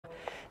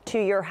to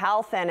your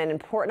health and an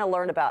important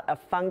alert about a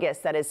fungus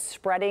that is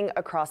spreading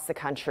across the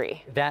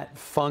country. That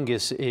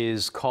fungus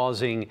is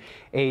causing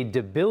a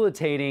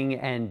debilitating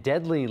and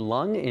deadly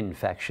lung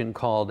infection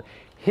called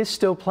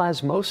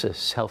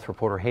histoplasmosis. Health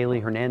reporter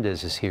Haley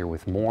Hernandez is here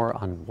with more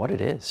on what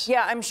it is.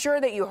 Yeah, I'm sure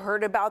that you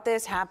heard about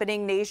this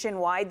happening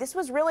nationwide. This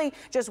was really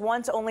just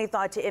once only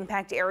thought to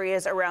impact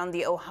areas around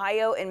the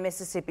Ohio and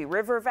Mississippi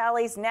River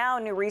valleys. Now,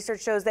 new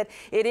research shows that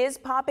it is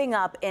popping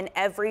up in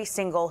every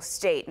single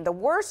state. And the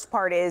worst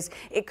part is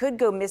it could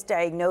go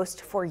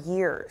misdiagnosed for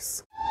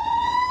years.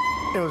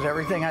 It was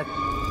everything.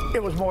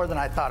 It was more than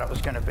I thought it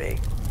was going to be.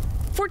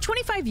 For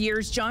 25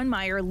 years, John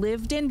Meyer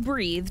lived and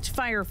breathed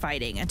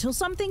firefighting until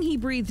something he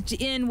breathed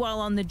in while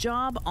on the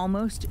job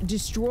almost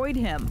destroyed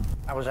him.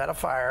 I was at a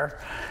fire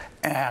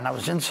and I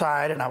was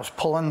inside and I was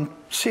pulling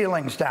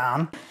ceilings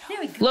down.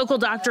 Local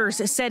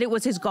doctors said it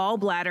was his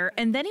gallbladder,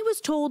 and then he was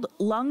told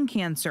lung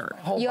cancer.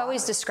 You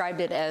always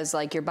described it as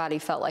like your body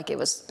felt like it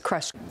was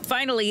crushed.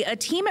 Finally, a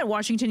team at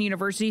Washington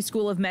University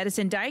School of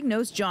Medicine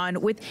diagnosed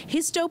John with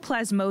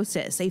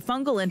histoplasmosis, a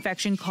fungal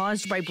infection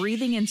caused by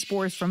breathing in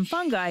spores from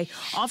fungi,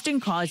 often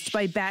caused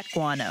by bat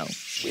guano.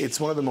 It's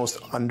one of the most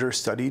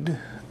understudied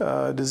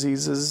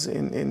diseases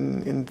in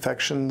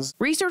infections.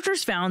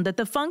 Researchers found that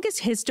the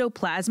fungus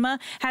histoplasma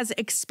has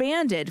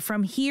expanded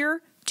from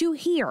here to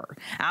here.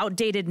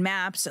 Outdated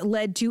maps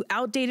led to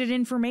outdated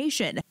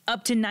information.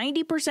 Up to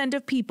 90%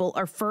 of people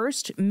are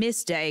first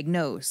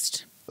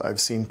misdiagnosed. I've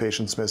seen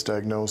patients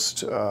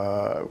misdiagnosed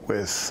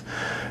with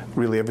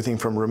really everything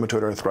from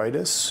rheumatoid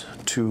arthritis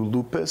to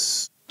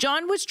lupus.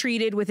 John was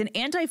treated with an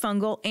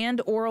antifungal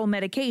and oral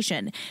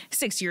medication.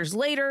 6 years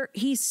later,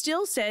 he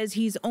still says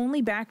he's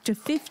only back to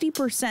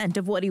 50%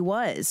 of what he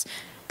was.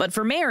 But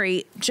for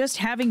Mary, just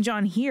having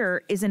John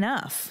here is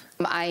enough.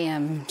 I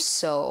am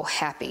so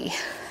happy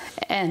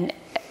and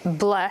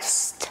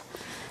blessed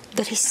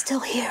that he's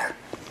still here.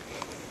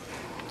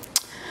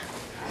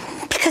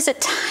 Because at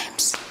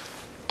times,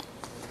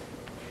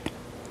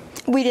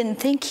 we didn't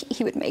think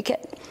he would make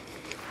it.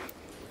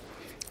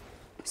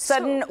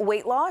 Sudden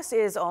weight loss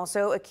is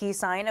also a key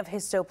sign of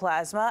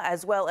histoplasma,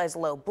 as well as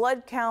low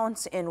blood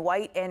counts in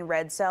white and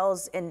red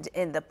cells and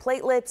in the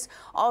platelets.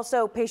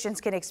 Also,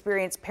 patients can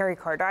experience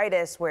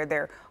pericarditis, where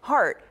their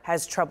heart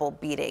has trouble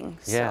beating.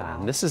 Yeah,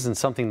 and this isn't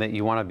something that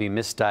you want to be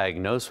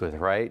misdiagnosed with,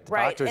 right?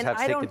 Right. Doctors and have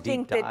to I take don't a deep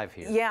think dive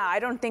here. Yeah, I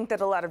don't think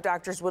that a lot of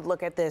doctors would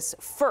look at this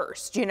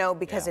first, you know,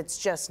 because it's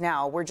just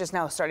now, we're just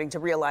now starting to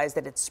realize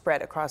that it's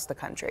spread across the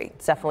country.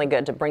 It's definitely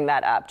good to bring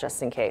that up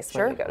just in case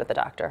when you go to the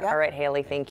doctor. Yep. All right, Haley, thank you.